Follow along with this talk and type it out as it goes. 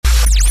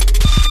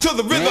to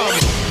the rhythm.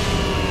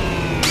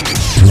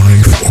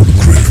 Life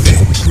Upgrade.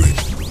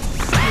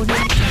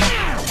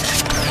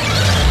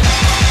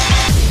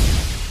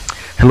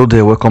 Hello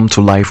there, welcome to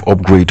Life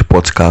Upgrade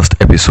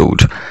podcast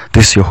episode.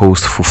 This is your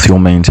host,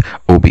 Fulfillment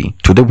Obi.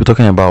 Today we're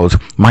talking about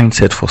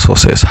mindset for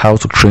success, how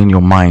to train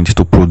your mind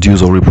to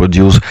produce or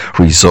reproduce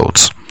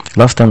results.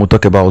 Last time we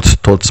talked about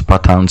thoughts,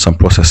 patterns, and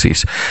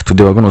processes.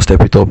 Today we're going to step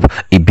it up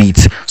a bit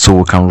so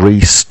we can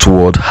race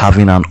toward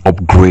having an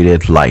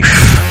upgraded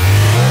life.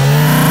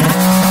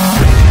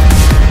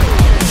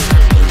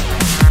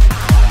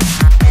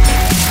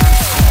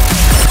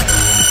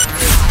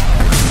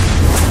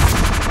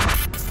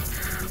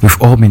 We've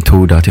all been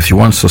told that if you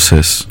want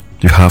success,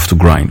 you have to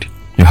grind,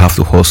 you have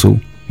to hustle,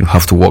 you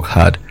have to work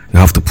hard, you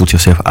have to put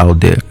yourself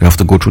out there, you have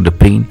to go through the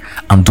pain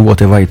and do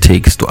whatever it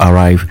takes to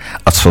arrive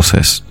at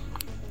success.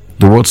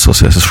 The word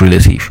success is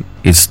relative.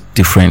 It's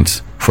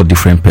different for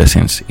different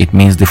persons. It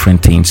means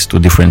different things to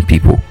different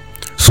people.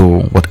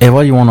 So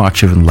whatever you want to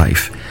achieve in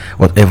life,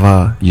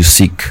 whatever you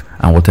seek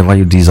and whatever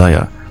you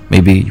desire,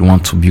 maybe you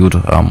want to build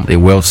a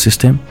wealth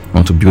system, you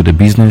want to build a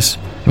business,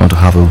 you want to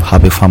have a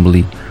happy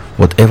family,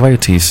 whatever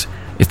it is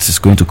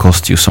going to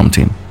cost you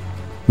something.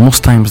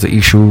 Most times the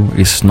issue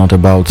is not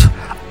about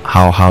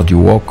how hard you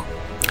work,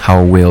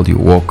 how well you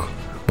work,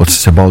 but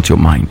it's about your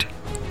mind.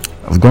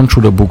 I've gone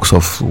through the books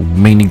of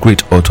many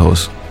great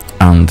authors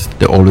and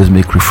they always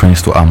make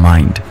reference to our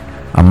mind.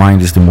 Our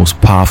mind is the most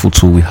powerful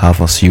tool we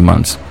have as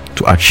humans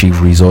to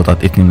achieve results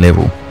at any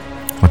level.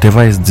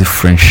 Whatever is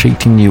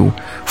differentiating you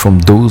from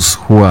those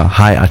who are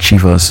high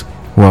achievers,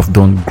 who have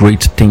done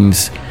great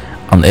things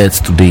on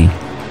earth today,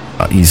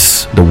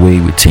 is the way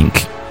we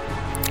think.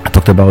 I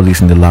talked about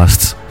this in the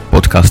last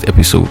podcast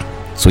episode.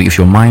 So if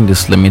your mind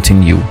is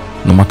limiting you,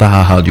 no matter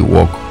how hard you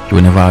work, you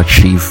will never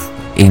achieve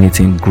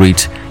anything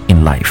great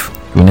in life.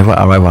 You will never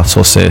arrive at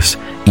success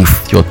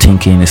if your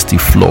thinking is still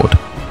flawed.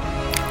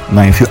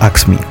 Now, if you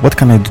ask me, what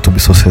can I do to be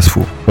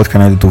successful? What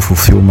can I do to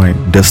fulfill my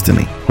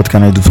destiny? What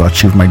can I do to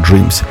achieve my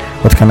dreams?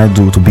 What can I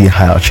do to be a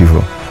high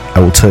achiever? I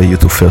will tell you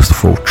to first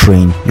of all,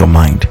 train your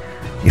mind.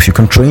 If you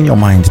can train your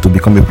mind to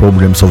become a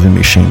problem-solving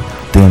machine,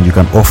 then you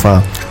can offer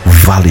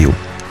value,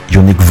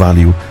 unique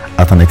value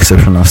at an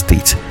exceptional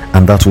state,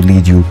 and that will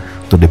lead you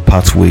to the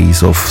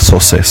pathways of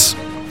success.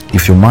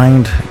 If your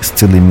mind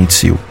still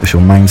limits you, if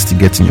your mind still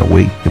gets in your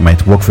way, you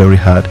might work very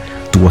hard,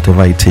 do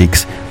whatever it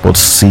takes, but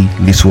see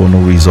little or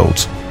no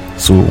results.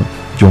 So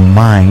your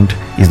mind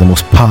is the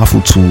most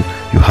powerful tool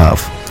you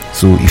have.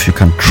 So if you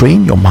can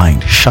train your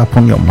mind,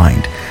 sharpen your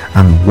mind,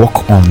 and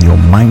work on your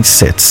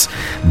mindsets,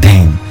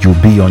 then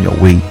you'll be on your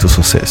way to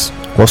success.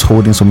 What's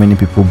holding so many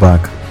people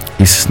back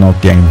is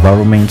not their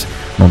environment,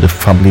 not the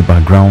family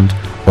background,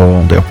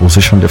 or the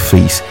opposition they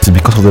face. It's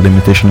because of the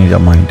limitation in their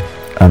mind,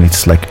 and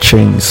it's like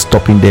chains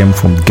stopping them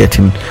from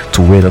getting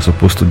to where they're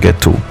supposed to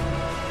get to.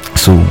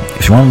 So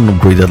if you want an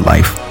upgraded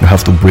life, you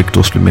have to break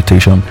those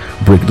limitations,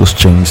 break those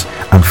chains,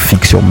 and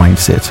fix your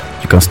mindset.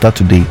 You can start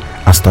today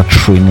and start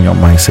training your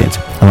mindset.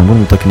 And I'm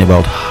going to be talking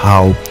about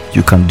how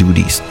you can do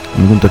this.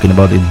 I'm going to be talking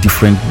about the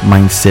different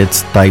mindset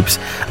types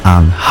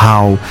and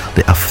how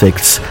they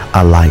affect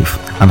our life,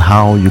 and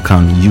how you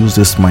can use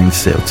this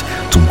mindset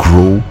to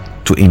grow,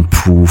 to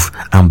improve,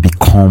 and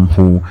become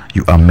who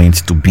you are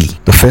meant to be.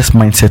 The first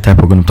mindset type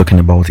we're going to be talking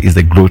about is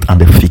the growth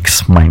and the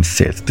fixed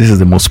mindset. This is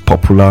the most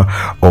popular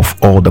of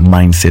all the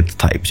mindset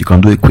types. You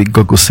can do a quick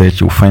Google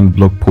search, you'll find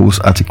blog posts,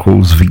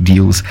 articles,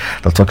 videos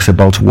that talks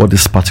about what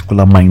this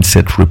particular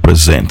mindset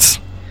represents.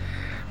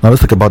 Now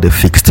let's talk about the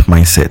fixed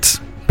mindset.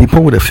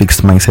 People with a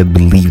fixed mindset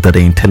believe that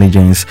their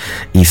intelligence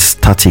is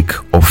static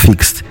or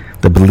fixed.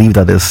 They believe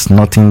that there's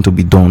nothing to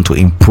be done to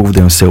improve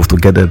themselves to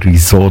get the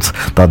results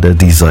that they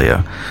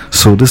desire.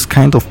 So this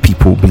kind of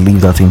people believe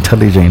that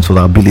intelligence or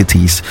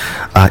abilities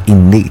are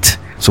innate.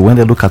 So when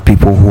they look at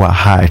people who are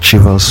high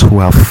achievers, who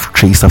have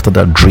chased after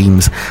their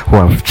dreams, who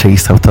have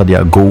chased after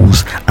their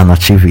goals and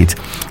achieve it,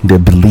 they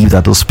believe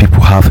that those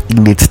people have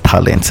innate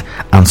talent,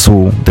 and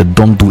so they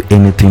don't do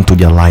anything to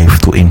their life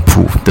to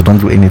improve. They don't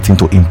do anything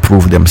to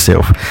improve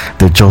themselves.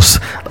 They just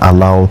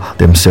allow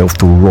themselves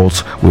to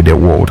rot with the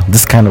world.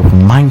 This kind of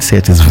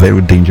mindset is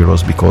very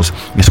dangerous because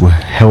it will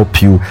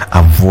help you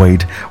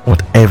avoid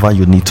whatever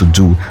you need to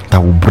do that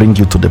will bring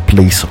you to the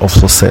place of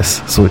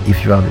success. So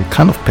if you are the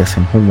kind of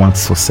person who wants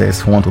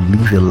success, who want to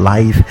live a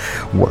life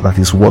that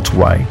is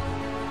worthwhile,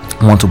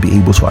 want to be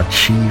able to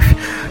achieve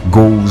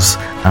goals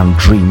and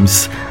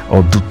dreams,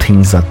 or do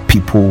things that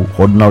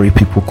ordinary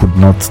people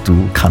cannot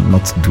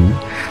do,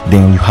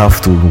 then you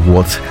have to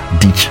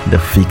ditch the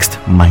fixed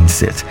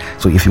mindset.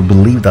 So if you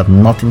believe that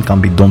nothing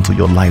can be done to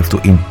your life to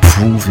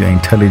improve your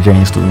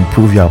intelligence, to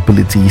improve your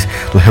abilities,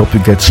 to help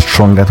you get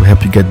stronger, to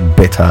help you get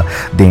better,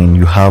 then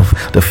you have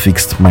the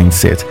fixed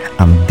mindset,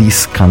 and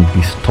this can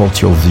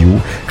distort your view,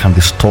 can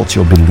distort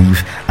your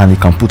belief, and it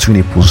can put you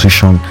in a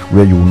position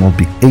where you will not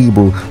be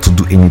able to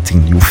do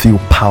anything. You feel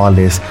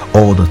powerless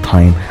all the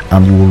time,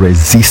 and you will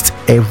resist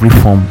every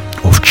form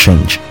of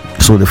change.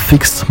 So the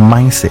fixed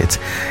mindset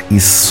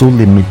is so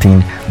limiting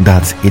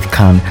that it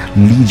can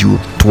lead you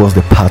towards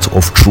the path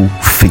of true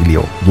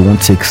failure. You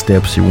won't take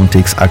steps, you won't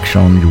take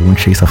action, you won't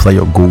chase after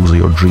your goals or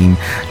your dream.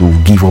 You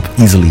will give up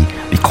easily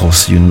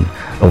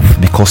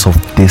because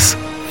of this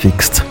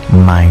fixed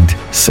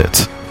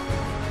mindset.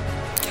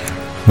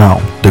 Now,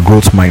 the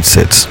growth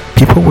mindset.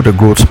 People with a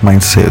growth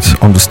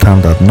mindset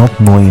understand that not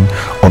knowing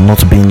or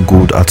not being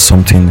good at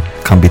something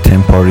can be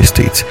temporary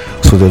state,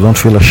 so they don't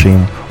feel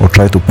ashamed or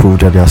try to prove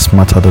that they are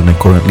smarter than they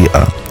currently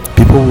are.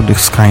 People with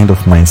this kind of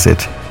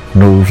mindset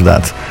know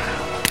that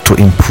to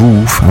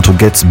improve and to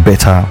get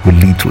better will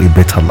lead to a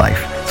better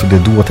life. So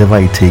they do whatever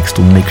it takes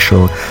to make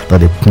sure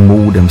that they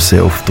mold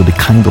themselves to the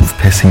kind of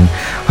person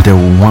they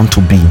will want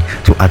to be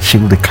to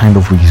achieve the kind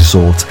of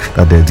results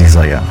that they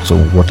desire. So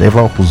whatever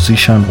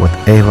opposition,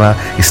 whatever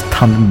is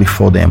standing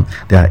before them,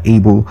 they are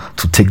able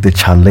to take the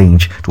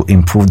challenge to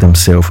improve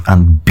themselves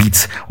and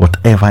beat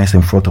whatever is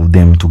in front of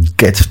them to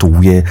get to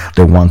where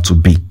they want to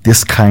be.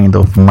 This kind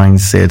of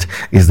mindset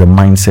is the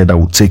mindset that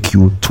will take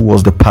you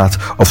towards the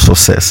path of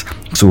success.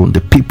 So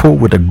the people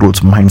with a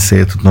growth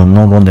mindset do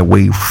not run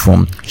away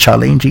from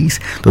challenges,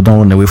 they don't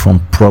run away from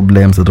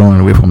problems, they don't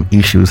run away from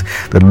issues.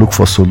 They look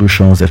for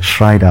solutions. They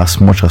try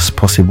as much as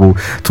possible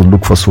to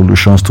look for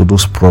solutions to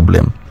those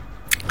problems.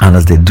 And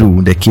as they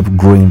do, they keep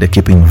growing, they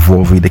keep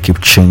evolving, they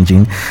keep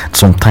changing.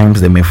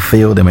 Sometimes they may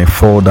fail, they may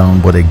fall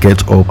down, but they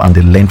get up and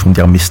they learn from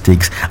their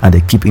mistakes and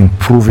they keep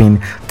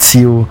improving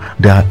till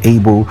they are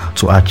able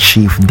to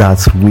achieve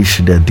that which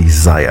they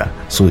desire.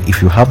 So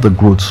if you have the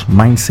growth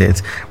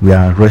mindset, we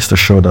are rest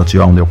assured that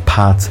you are on your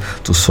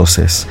path to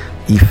success.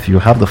 If you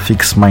have the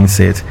fixed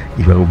mindset,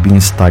 if you will be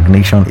in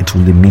stagnation, it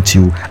will limit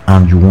you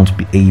and you won't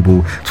be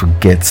able to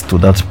get to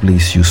that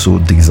place you so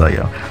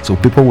desire. So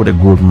people with a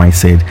growth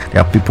mindset, they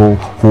are people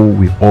who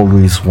will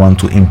always want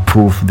to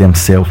improve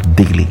themselves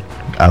daily.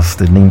 As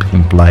the name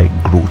implies,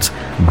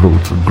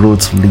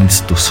 growth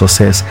leads to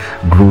success.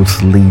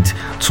 Growth leads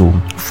to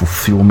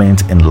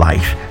fulfillment in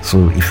life.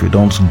 So if you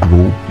don't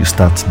grow, you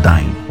start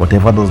dying.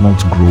 Whatever does not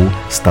grow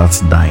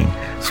starts dying.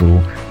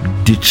 So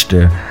ditch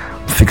the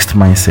fixed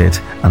mindset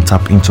and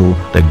tap into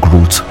the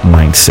growth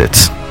mindset.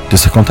 The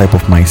second type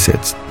of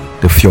mindset,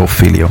 the fear of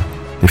failure.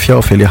 The fear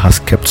of failure has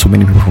kept so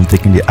many people from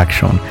taking the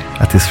action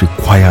that is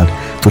required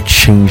to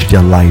change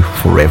their life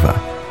forever.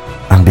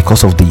 And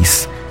because of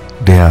this,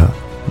 they are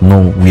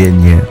nowhere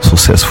near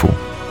successful.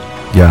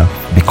 They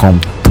have become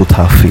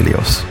total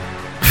failures.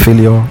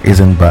 Failure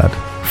isn't bad.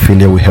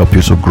 Failure will help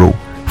you to grow.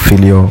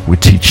 Failure will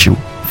teach you.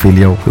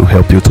 Failure will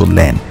help you to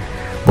learn.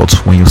 But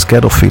when you're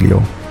scared of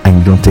failure and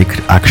you don't take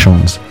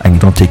actions and you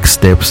don't take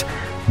steps,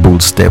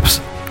 bold steps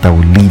that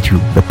will lead you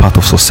the path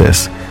of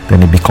success,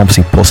 then it becomes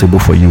impossible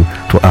for you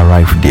to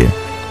arrive there.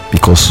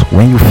 Because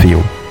when you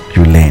fail,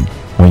 you learn.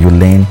 When you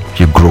learn,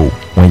 you grow.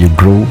 When you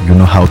grow, you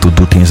know how to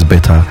do things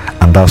better,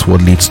 and that's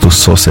what leads to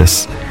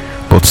success.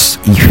 But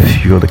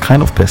if you're the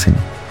kind of person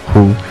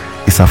who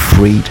is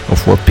afraid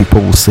of what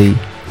people will say,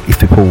 if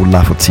people will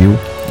laugh at you,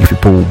 if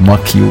people will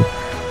mock you,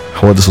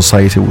 what the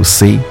society will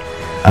say,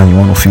 and you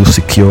want to feel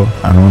secure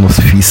and you want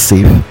to feel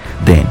safe,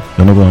 then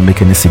you're not going to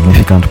make any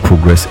significant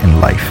progress in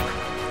life.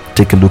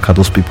 Take a look at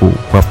those people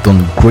who have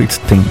done great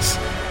things,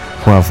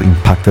 who have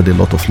impacted a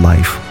lot of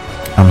life,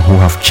 and who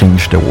have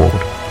changed the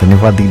world. They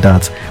never did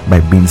that by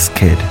being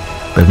scared.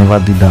 They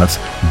never did that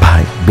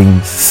by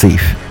being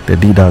safe. They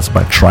did that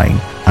by trying,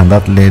 and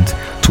that led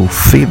to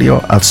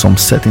failure at some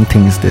certain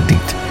things they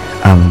did,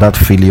 and that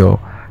failure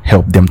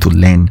helped them to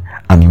learn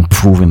and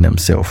improve in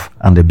themselves,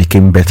 and they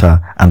became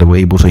better and they were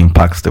able to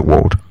impact the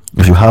world.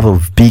 If you have a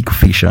big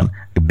vision,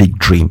 a big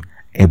dream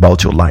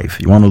about your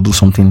life, you want to do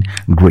something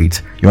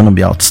great, you want to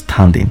be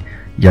outstanding,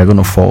 you're going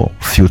to fall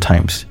a few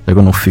times, you're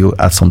going to fail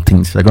at some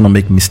things, you're going to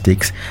make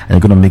mistakes, and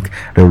you're going to make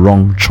the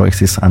wrong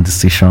choices and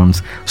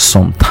decisions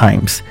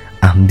sometimes.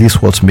 And this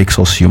is what makes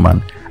us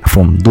human.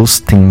 From those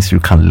things you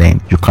can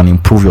learn, you can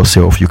improve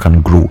yourself, you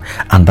can grow,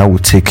 and that will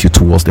take you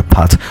towards the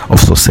path of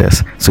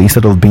success. So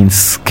instead of being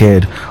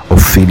scared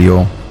of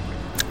failure,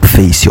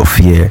 face your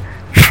fear,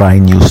 try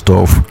new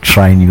stuff,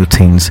 try new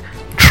things,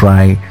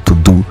 try to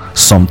do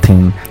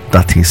something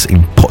that is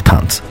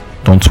important.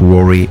 Don't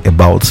worry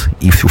about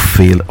if you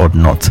fail or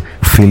not.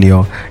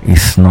 Failure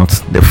is not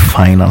the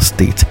final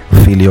state.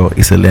 Failure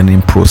is a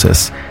learning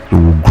process. You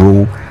will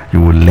grow,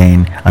 you will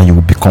learn, and you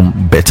will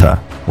become better.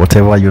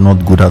 Whatever you're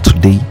not good at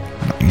today,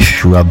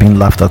 if you are being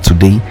laughed at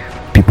today,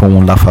 people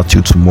won't laugh at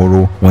you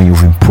tomorrow when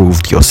you've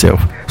improved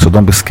yourself. So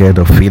don't be scared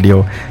of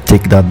failure.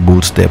 Take that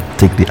bold step,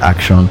 take the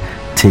action,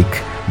 take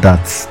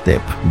that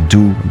step,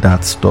 do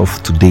that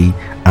stuff today,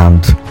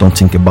 and don't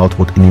think about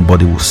what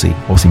anybody will say.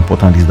 What's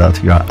important is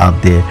that you are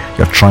out there,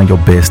 you're trying your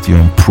best, you're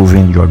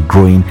improving, you're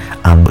growing,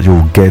 and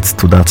you'll get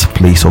to that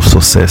place of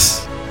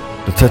success.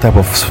 The third type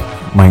of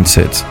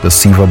mindset, the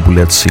silver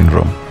bullet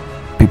syndrome.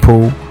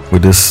 People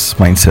with this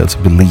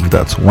mindset believe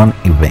that one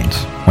event,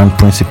 one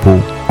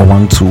principle, or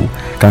one tool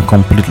can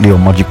completely or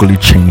magically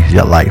change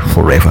their life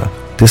forever.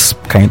 This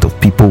kind of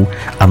people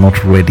are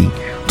not ready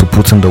to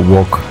put in the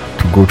work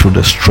to go through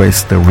the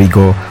stress, the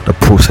rigor, the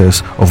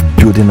process of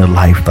building a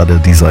life that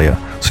they desire.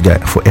 So they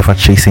are forever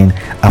chasing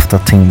after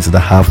things that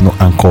have no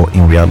anchor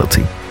in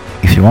reality.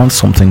 If you want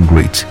something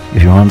great,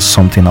 if you want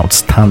something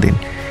outstanding,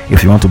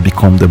 if you want to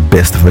become the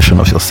best version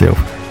of yourself,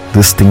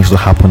 these things will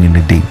happen in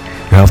a day.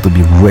 You have to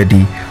be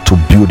ready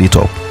to build it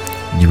up.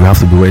 You have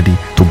to be ready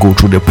to go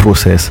through the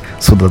process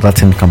so that that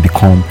thing can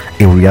become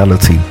a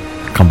reality,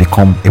 can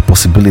become a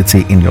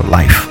possibility in your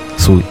life.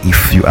 So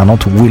if you are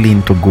not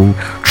willing to go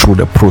through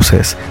the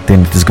process,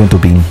 then it is going to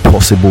be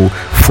impossible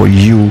for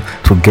you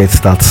to get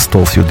that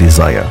stuff you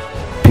desire.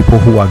 People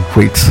who are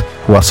great,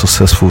 who are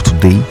successful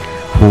today,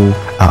 who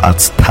are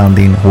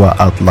outstanding, who are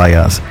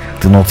outliers,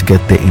 do not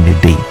get there in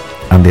a day.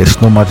 And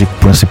there's no magic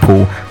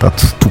principle that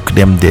took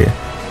them there.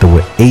 They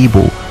were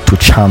able to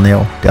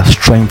channel their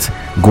strength,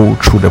 go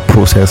through the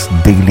process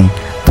daily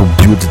to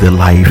build the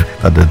life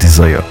that they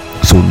desire.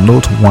 So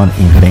not one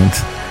event,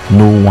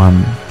 no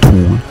one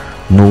tool,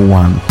 no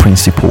one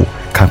principle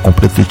can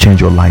completely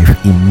change your life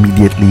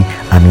immediately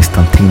and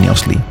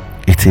instantaneously.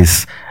 It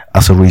is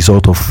as a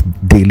result of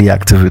daily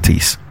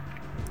activities,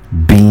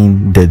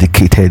 being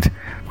dedicated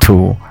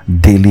to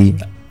daily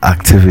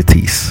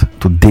activities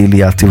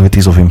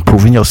of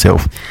improving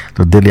yourself,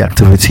 the daily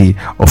activity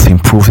of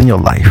improving your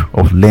life,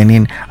 of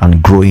learning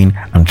and growing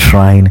and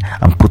trying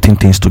and putting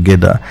things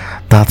together.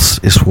 That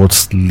is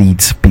what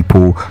leads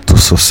people to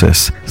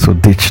success. So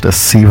ditch the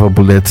silver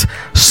bullet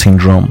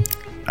syndrome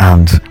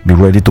and be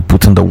ready to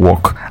put in the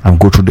work and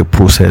go through the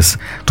process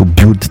to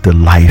build the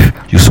life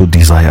you so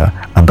desire,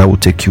 and that will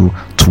take you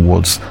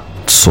towards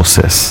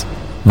success.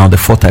 Now, the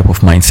fourth type of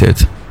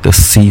mindset, the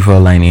silver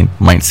lining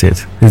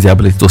mindset, is the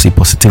ability to see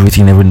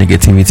positivity in every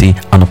negativity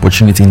and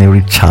opportunity in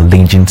every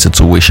challenging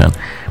situation.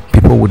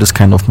 People with this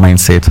kind of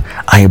mindset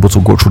are able to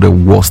go through the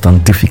worst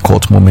and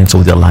difficult moments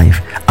of their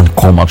life and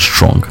come out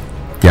strong.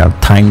 There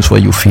are times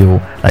where you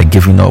feel like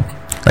giving up,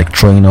 like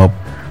throwing up,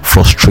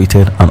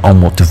 frustrated and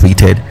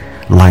unmotivated.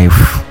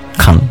 Life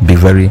can be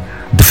very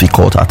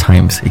difficult at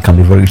times. It can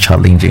be very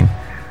challenging.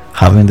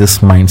 Having this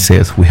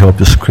mindset will help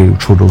you scale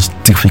through those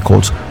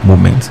difficult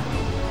moments.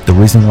 The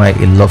reason why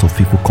a lot of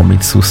people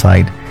commit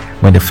suicide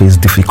when they face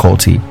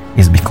difficulty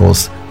is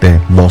because they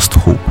lost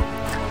hope.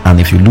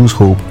 And if you lose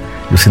hope,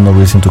 you see no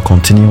reason to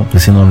continue, you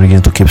see no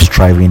reason to keep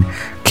striving,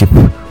 keep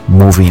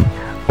moving,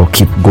 or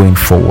keep going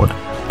forward.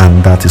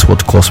 And that is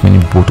what caused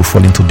many people to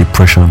fall into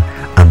depression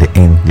and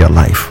they end their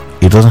life.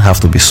 It doesn't have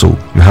to be so.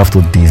 You have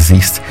to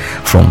desist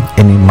from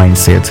any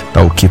mindset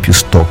that will keep you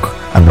stuck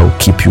and that will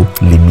keep you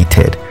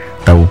limited,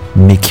 that will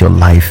make your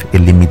life a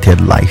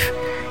limited life.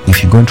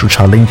 If you're going through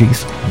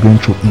challenges, going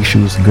through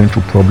issues, going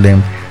through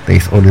problems, there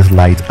is always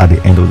light at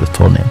the end of the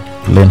tunnel.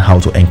 Learn how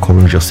to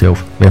encourage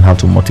yourself, learn how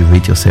to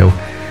motivate yourself,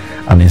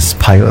 and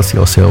inspire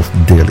yourself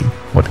daily.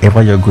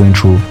 Whatever you're going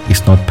through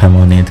is not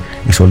permanent,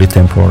 it's only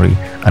temporary,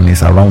 and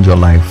it's around your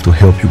life to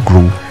help you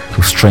grow,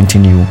 to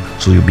strengthen you,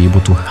 so you'll be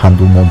able to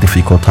handle more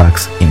difficult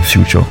tasks in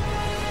future.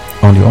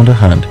 On the other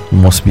hand, you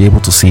must be able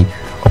to see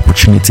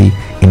opportunity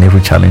in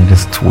every challenging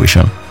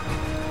situation.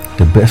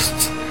 The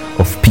best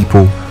of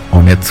people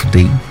on earth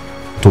today,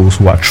 those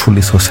who are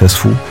truly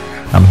successful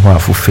and who are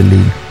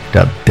fulfilling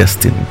their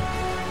destiny,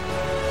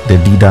 they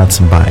did that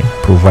by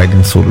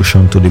providing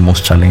solution to the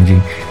most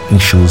challenging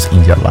issues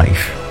in their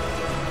life,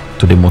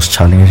 to the most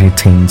challenging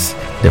things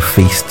they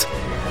faced,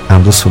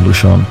 and the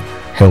solution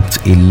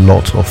helped a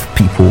lot of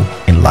people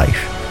in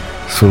life.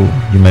 So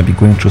you might be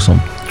going through some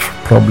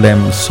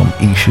problems, some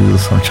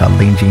issues, some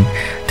challenging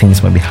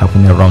things might be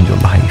happening around your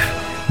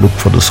life. Look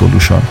for the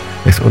solution.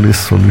 There's always a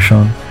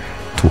solution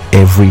to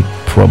every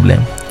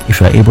problem.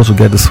 If you are able to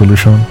get the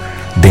solution,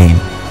 then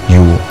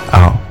you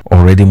are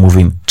already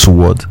moving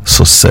toward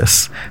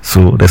success.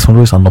 So there's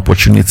always an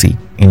opportunity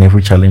in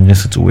every challenging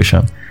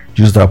situation.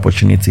 Use the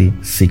opportunity,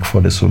 seek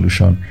for the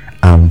solution,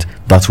 and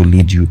that will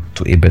lead you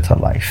to a better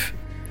life.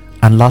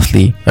 And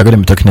lastly, we're going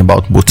to be talking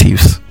about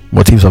motives.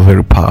 Motives are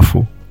very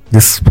powerful.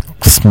 This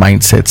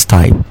mindset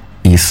type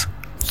is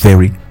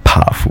very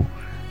powerful.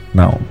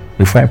 Now,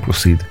 before I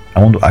proceed,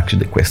 I want to ask you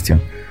the question: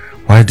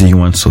 why do you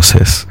want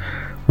success?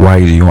 Why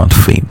do you want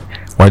fame?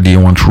 Why do you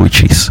want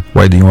riches?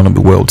 Why do you want to be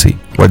wealthy?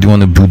 Why do you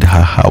want to build a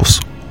house?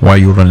 Why are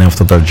you running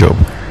after that job?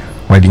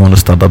 Why do you want to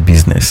start a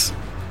business?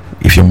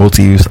 If your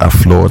motives are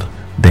flawed,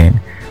 then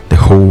the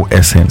whole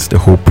essence, the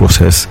whole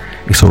process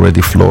is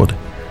already flawed.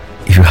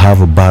 If you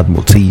have a bad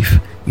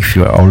motive, if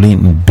you are only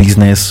in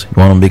business, you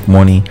want to make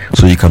money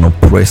so you can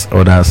oppress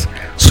others,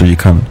 so you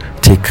can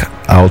take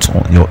out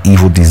on your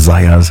evil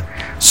desires,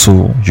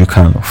 so you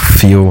can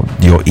feel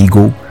your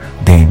ego,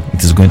 then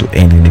it is going to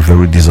end in a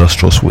very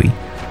disastrous way.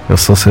 Your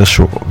success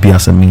should be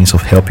as a means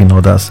of helping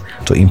others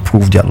to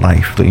improve their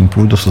life, to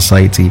improve the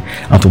society,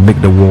 and to make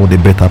the world a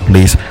better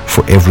place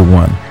for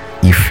everyone.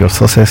 If your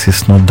success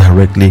is not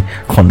directly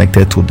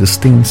connected to these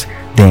things,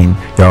 then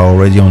you are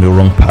already on the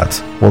wrong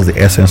path. What's the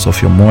essence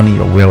of your money,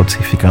 your wealth,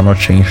 if you cannot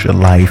change the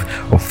life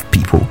of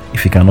people,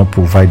 if you cannot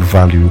provide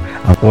value?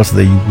 And what's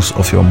the use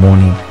of your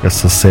money, your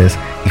success,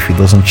 if it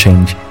doesn't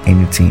change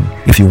anything?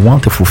 If you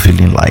want a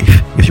fulfilling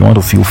life, if you want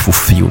to feel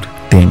fulfilled,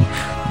 then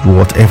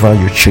whatever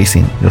you're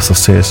chasing, your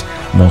success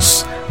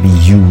must be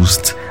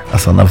used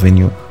as an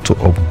avenue to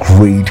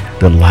upgrade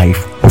the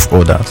life of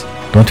others.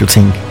 Don't you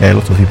think there are a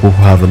lot of people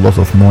who have a lot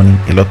of money,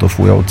 a lot of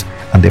wealth,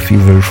 and they feel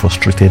very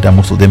frustrated, and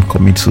most of them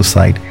commit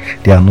suicide?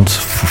 They are not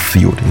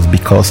fulfilled. It's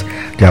because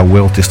their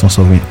wealth is not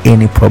solving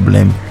any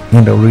problem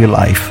in the real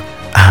life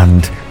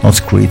and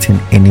not creating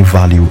any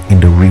value in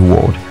the real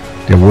world.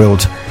 The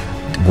wealth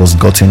was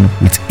gotten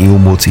with ill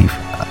motive.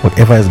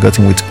 Whatever is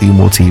gotten with ill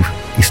motive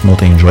is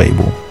not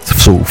enjoyable.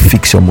 So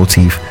fix your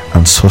motive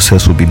and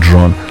success will be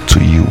drawn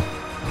to you.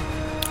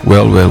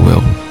 Well,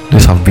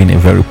 this has been a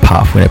very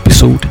powerful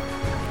episode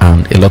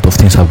and a lot of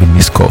things have been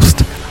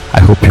discussed. I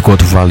hope you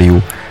got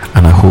value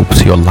and I hope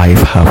your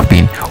life have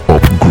been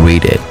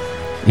upgraded.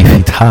 If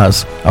it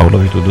has, I would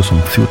love you to do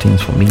some few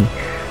things for me.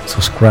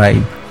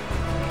 Subscribe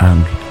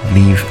and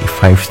leave a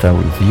 5-star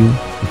review.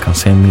 You can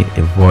send me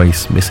a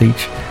voice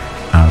message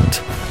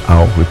and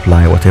I'll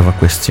reply whatever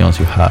questions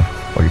you have,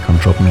 or you can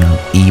drop me an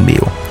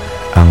email.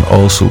 And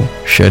also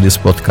share this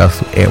podcast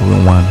to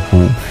everyone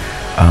who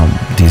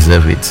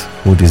deserve it,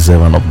 who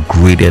deserve an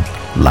upgraded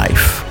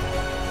life.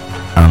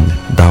 And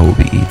that will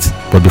be it.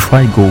 But before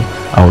I go,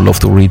 I would love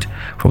to read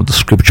from the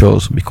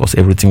scriptures, because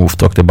everything we've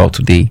talked about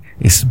today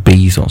is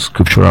based on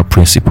scriptural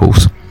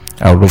principles.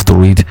 I would love to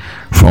read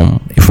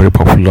from a very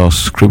popular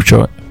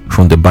scripture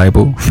from the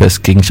Bible, 1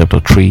 Kings chapter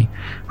 3,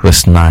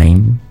 verse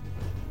 9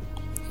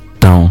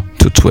 down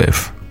to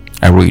 12.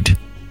 I read,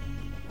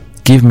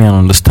 "Give me an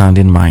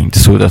understanding mind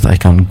so that I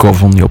can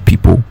govern your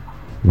people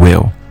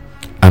well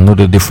and know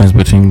the difference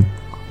between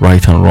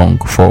right and wrong,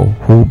 for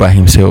who by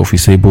himself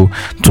is able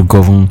to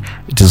govern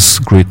this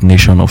great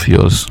nation of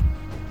yours?"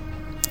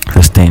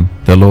 Verse 10,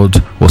 "The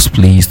Lord was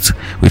pleased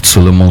with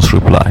Solomon's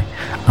reply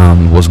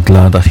and was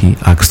glad that he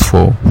asked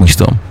for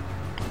wisdom."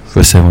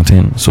 Verse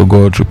 17, "So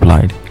God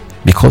replied,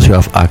 because you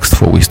have asked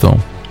for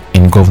wisdom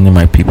in governing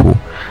my people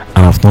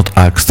and have not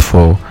asked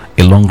for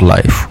a long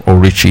life or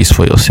riches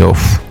for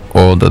yourself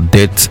or the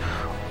death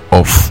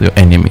of your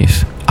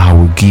enemies, I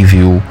will give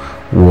you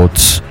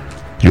what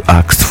you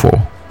asked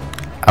for.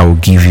 I will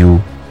give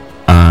you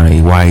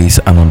a wise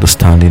and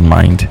understanding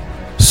mind,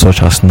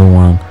 such as no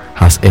one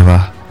has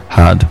ever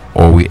had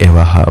or will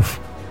ever have."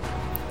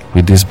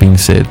 With this being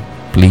said,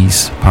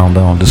 please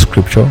ponder on the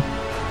scripture,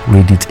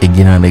 read it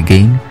again and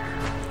again,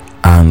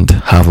 and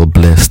have a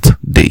blessed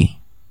day.